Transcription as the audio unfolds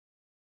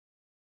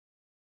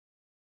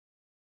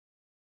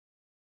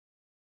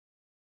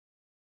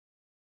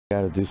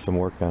Got to do some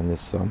work on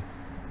this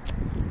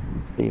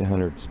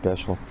 800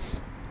 special.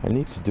 I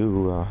need to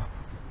do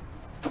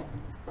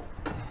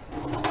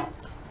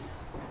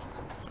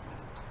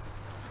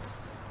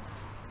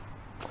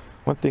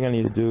one thing I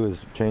need to do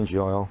is change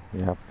the oil.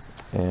 Yep,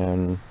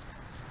 and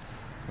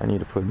I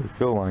need to put a new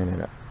fill line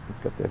in it. It's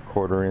got that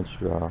 1/4 inch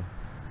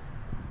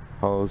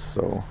hose,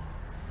 so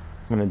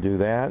I'm going to do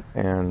that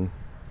and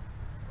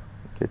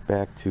get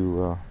back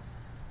to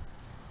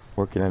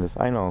working on this.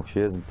 I know she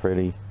isn't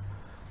pretty.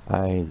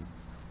 I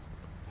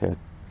had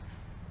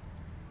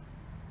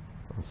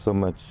so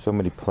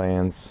many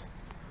plans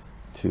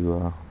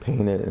to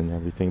paint it and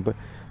everything, but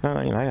you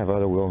know, I have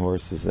other wheel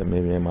horses that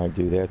maybe I might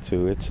do that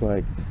too. It's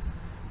like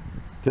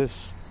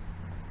this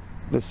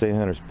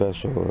 800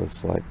 special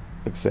is like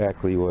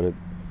exactly what it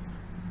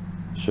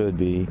should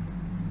be.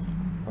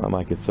 I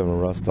might get some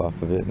rust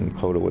off of it and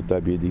coat it with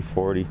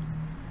WD-40,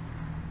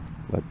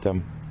 but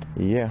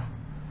yeah,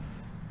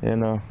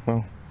 and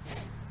well,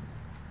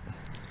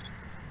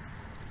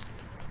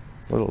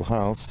 little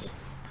house.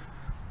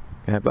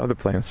 I have other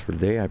plans for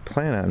today. I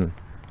plan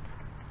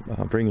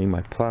on bringing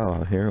my plow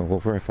out here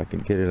over if I can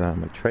get it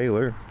on my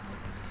trailer,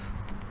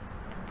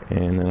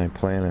 and then I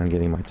plan on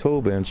getting my tool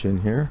bench in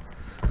here.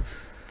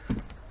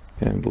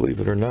 And believe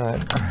it or not,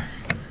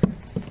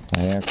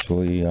 I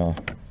actually I'll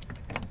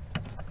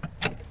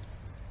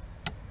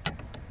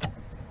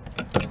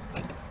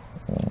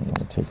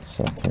take this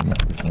off.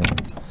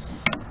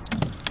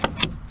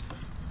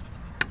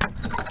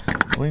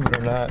 Believe it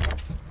or not,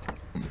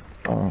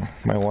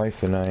 my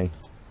wife and I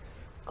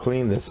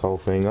cleaned this whole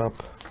thing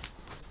up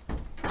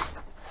a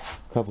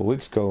couple of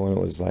weeks ago when it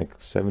was like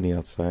 70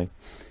 outside,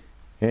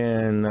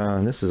 and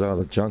this is all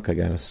the junk I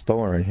got to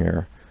store in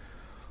here.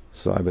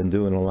 So I've been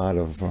doing a lot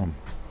of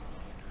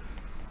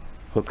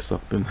hooks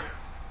up in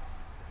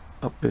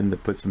to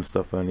put some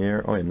stuff on the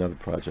air. Oh, another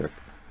project.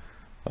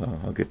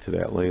 I'll get to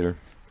that later.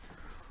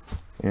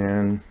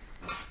 And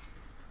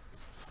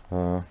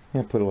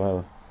yeah, put a lot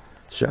of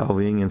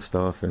shelving and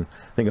stuff, and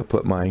I think I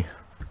put my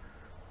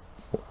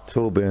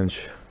tool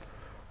bench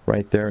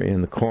right there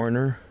in the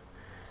corner,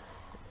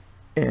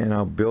 and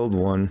I'll build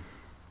one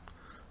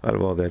out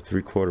of all that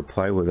 3/4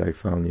 plywood I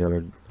found the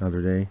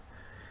other day,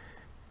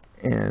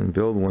 and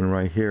build one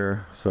right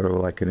here, sort of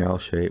like an L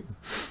shape.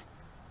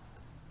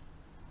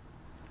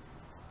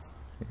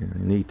 And I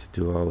need to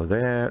do all of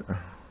that.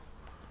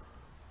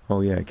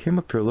 Oh yeah, I came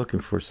up here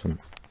looking for some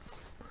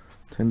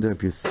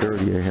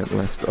 10W30 I had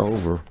left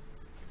over.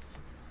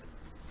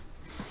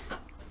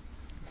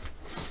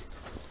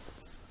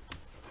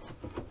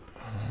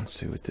 Let's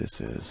see what this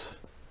is.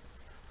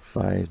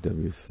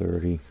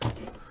 5W30.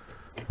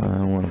 I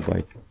don't want to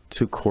buy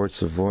 2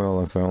 quarts of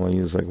oil if I only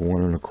use like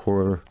 1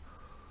 1/4.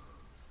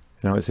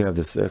 And I always have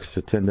this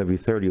extra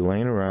 10W30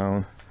 laying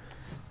around,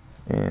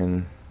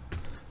 and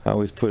I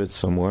always put it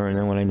somewhere, and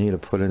then when I need to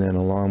put it in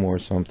a lawnmower or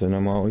something,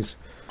 I'm always,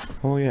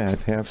 oh yeah, I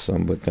have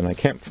some, but then I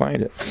can't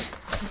find it.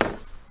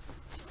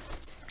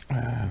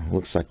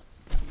 Looks like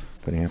I'm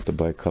gonna have to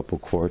buy a couple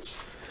quarts,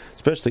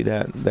 especially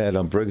that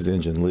Briggs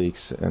engine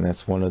leaks, and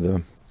that's one of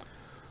the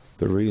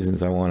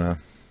reasons I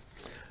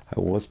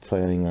was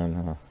planning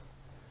on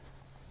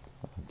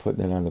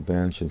putting it on the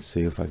bench and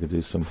see if I could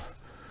do some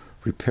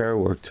repair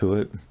work to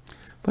it,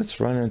 but it's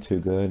running too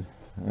good,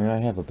 and I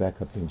have a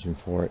backup engine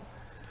for it,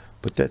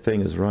 but that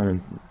thing is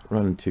running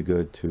too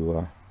good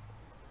to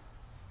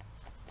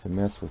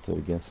mess with it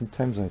again.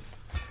 Sometimes I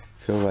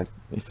feel like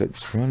if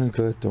it's running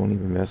good, don't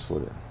even mess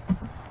with it.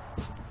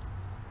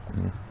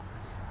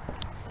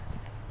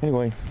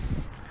 Anyway,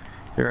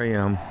 here I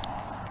am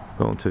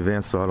going to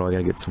Advanced Auto. I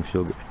gotta get some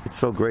fuel. It's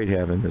so great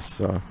having this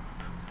an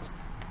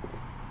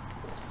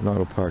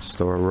auto parts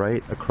store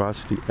right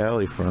across the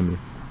alley from me.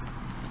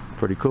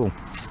 Pretty cool.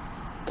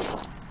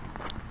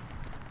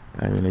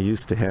 I mean, I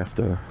used to have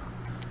to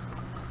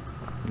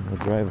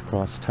drive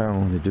across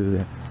town to do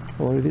that.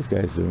 Well, what are these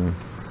guys doing?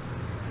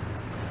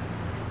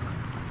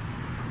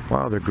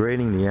 Wow, they're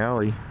grading the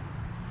alley.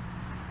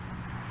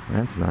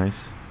 That's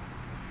nice.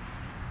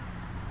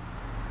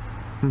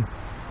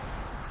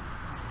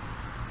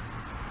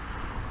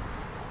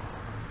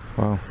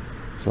 Wow,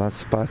 there's lots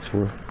of spots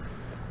where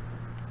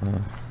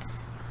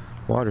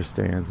water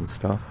stands and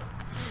stuff.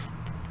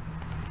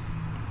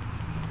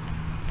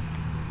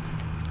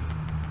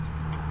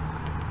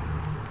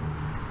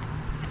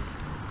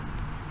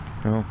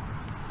 Well,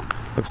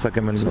 looks like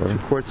I'm gonna need 2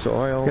 quarts of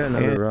oil. Got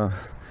another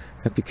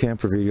Happy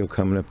Camper video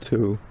coming up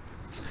too,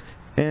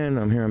 and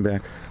I'm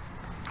back.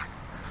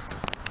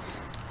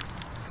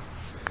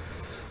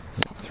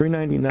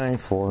 $3.99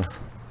 for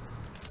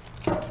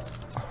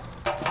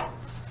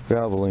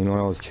Valvoline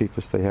oil is the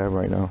cheapest they have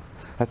right now.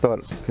 I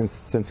thought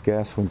since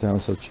gas went down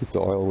so cheap,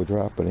 the oil would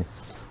drop, but it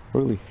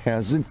really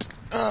hasn't.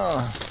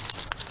 I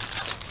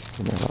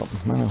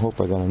hope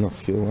I got enough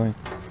fuel line.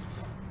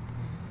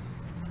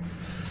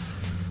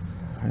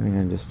 I think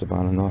I'm just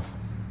about enough.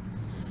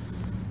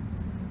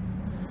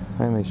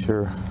 I made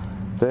sure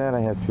that I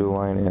had fuel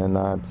line and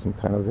not some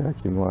kind of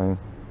vacuum line.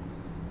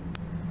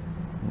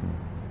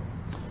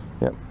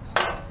 Yep.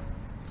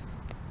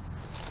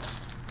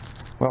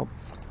 Well,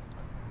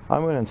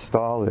 I'm going to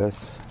install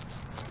this.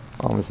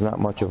 It's not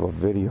much of a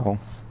video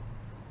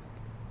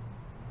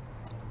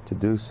to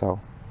do so.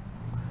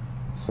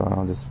 So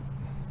I'll just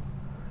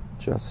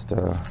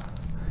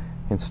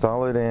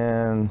install it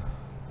and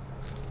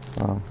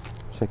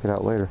check it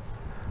out later.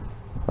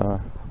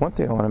 One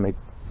thing I want to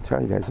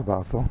tell you guys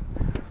about though,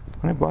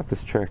 when I bought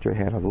this tractor, it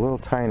had a little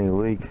tiny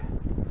leak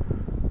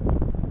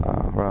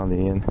around the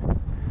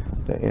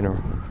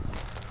inner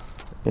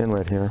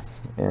inlet here,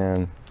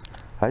 and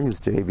I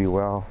used JB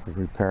Well for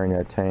repairing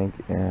that tank,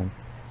 and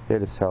it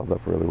has held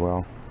up really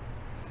well.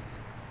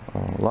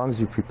 As long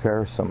as you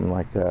prepare something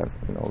like that,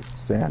 you know,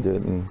 sand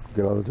it and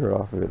get all the dirt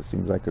off of it, it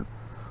seems like it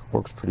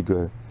works pretty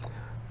good.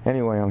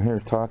 Anyway, I'm here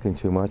talking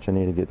too much. I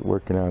need to get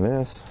working on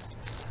this.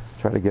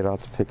 Try to get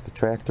out to pick the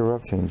tractor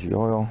up, change the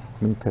oil,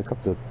 pick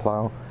up the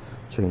plow,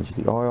 change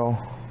the oil,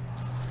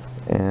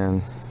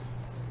 and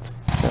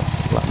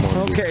yeah, a lot more.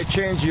 Okay,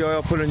 change the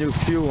oil, put a new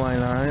fuel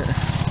line on it.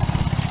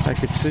 I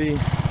could see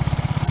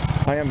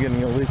I am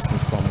getting a leak from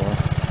somewhere.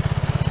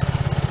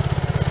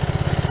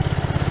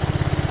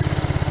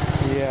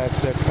 Yeah,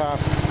 it's that top.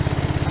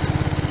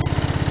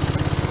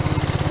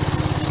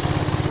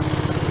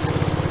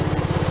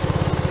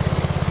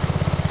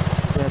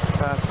 That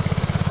top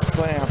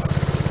clamp.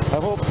 I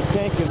hope the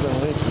tank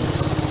isn't leaking.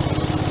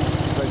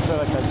 As I said,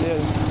 like I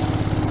did.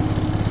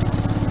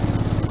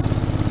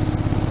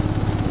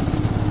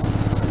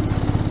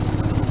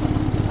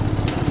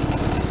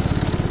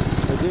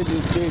 I did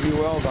use JB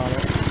Weld on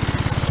it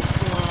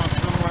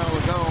some while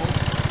ago.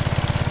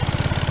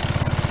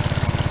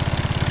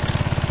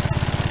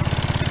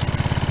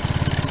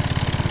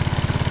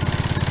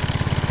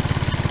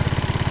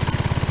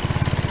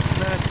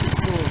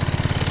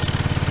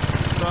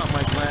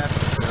 My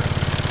glasses there.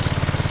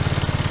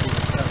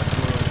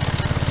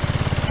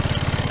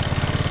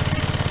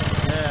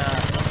 Yeah.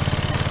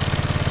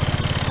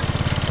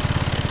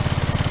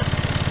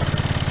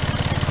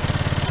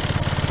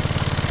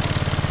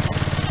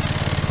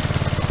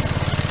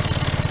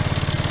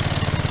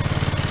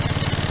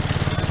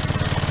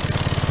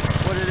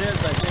 What it is,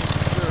 I think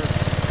for sure,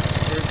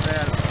 is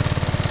that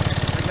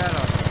I got a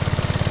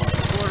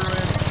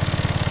 1/4-inch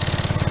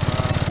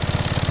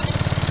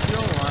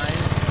fuel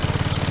line.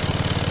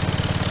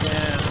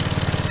 And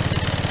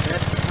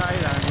that's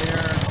tight on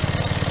there,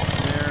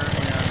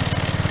 and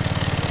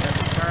at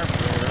the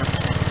carburetor.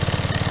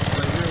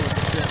 But here was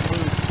a bit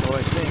loose, so I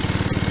think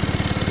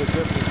the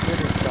different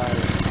fitting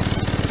size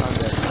on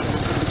that tank.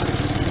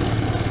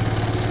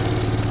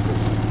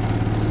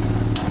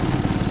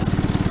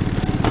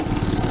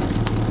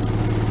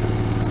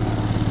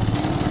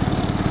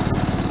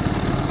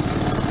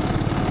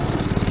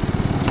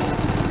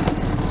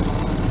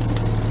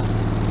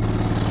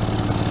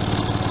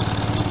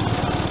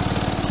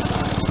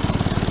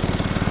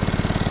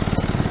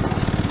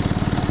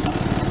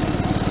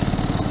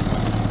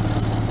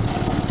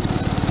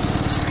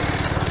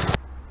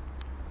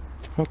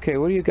 Okay,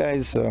 what do you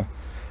guys, I'm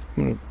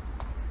going to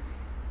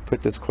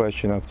put this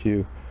question up to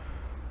you.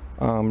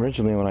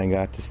 Originally when I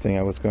got this thing,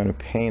 I was going to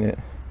paint it,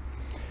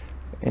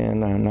 and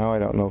now I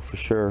don't know for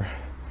sure.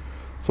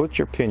 So what's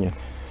your opinion?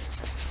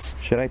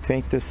 Should I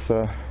paint this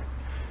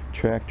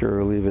tractor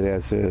or leave it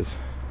as is?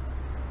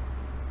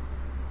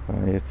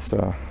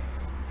 It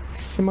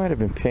might have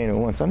been painted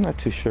once, I'm not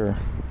too sure.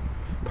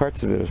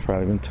 Parts of it has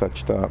probably been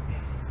touched up.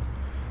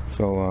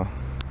 So,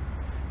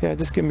 yeah,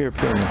 just give me your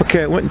opinion.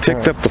 Okay, I went and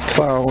picked up the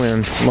plow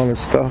and some other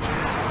stuff,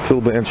 tool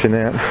bench and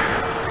that,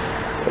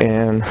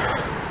 and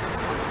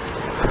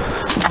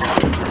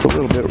it's a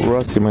little bit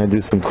rusty. I'm going to do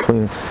some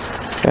cleaning.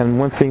 And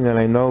one thing that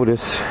I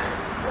noticed,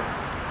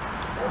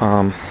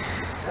 I'm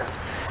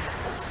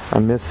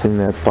missing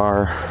that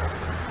bar.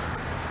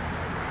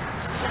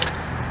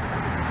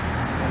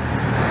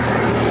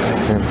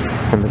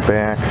 In the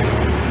back.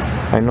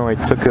 I know I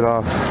took it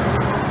off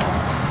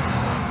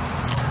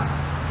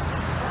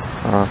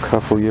a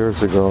couple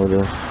years ago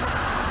to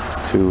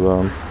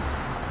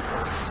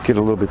get a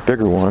little bit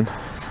bigger one.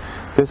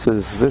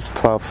 This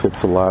plow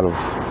fits a lot of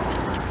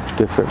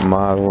different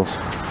models,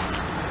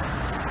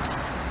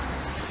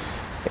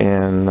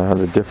 and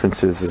the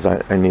difference is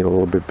I need a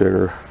little bit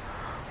bigger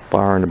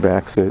bar in the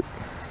back.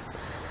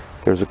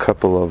 There's a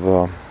couple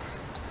of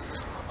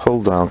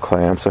hold down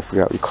clamps, I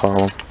forgot what you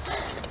call them,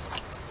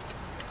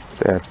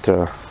 that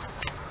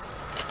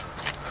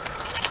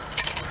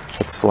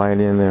slide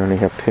in there, and they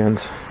have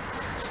pins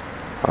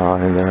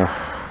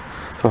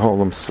to hold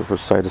them for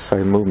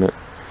side-to-side movement.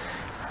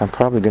 I'm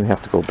probably going to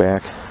have to go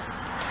back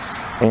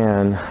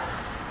and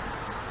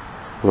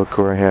look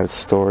where I had it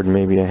stored.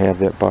 Maybe I have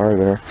that bar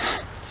there.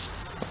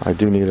 I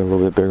do need a little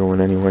bit bigger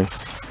one anyway.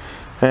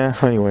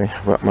 Anyway,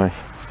 I brought my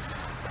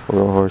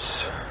little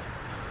horse.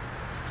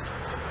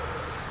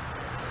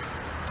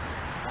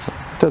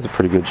 Does a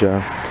pretty good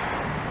job.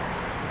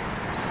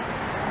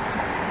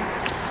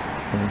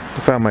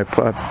 I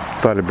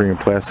thought I'd bring a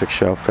plastic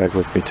shelf back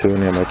with me too,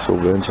 and have my tool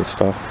bench and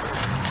stuff.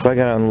 So I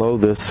gotta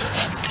unload this,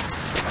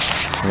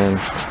 and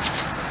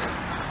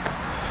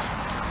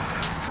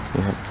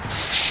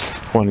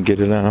want to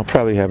get it on. I'll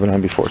probably have it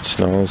on before it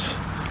snows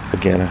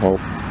again, I hope.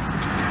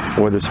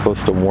 Weather's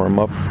supposed to warm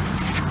up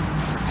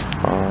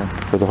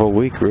for the whole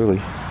week, really.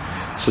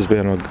 This has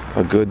been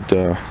a good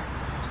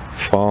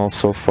fall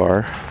so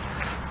far.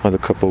 Another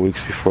couple of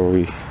weeks before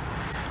we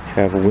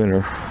have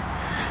winter.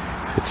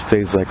 It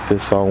stays like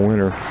this all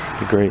winter. It'd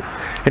be great.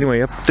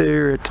 Anyway, up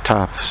there at the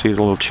top, see the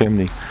little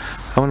chimney.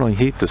 I want to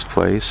heat this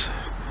place.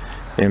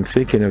 I'm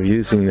thinking of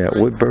using that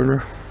wood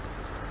burner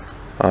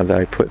that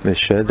I put in the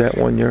shed that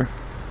one year.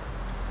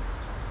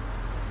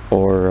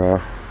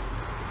 Or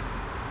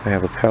I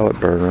have a pellet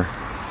burner.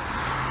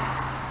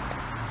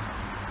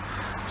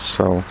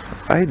 So,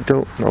 I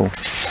don't know.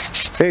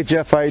 Hey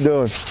Jeff, how you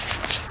doing?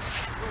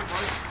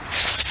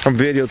 I'm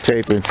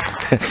videotaping.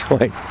 That's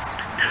like,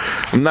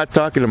 I'm not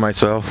talking to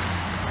myself.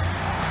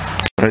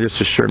 I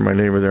just assured my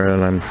neighbor there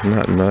that I'm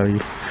not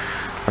nutty.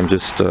 I'm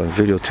just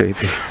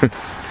videotaping.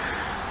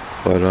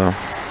 But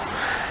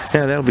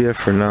yeah, that'll be it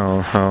for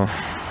now. I'll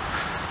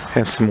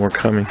have some more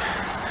coming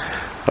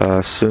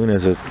soon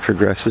as it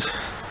progresses.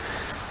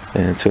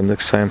 And until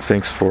next time,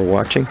 thanks for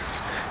watching.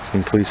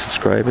 And please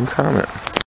subscribe and comment.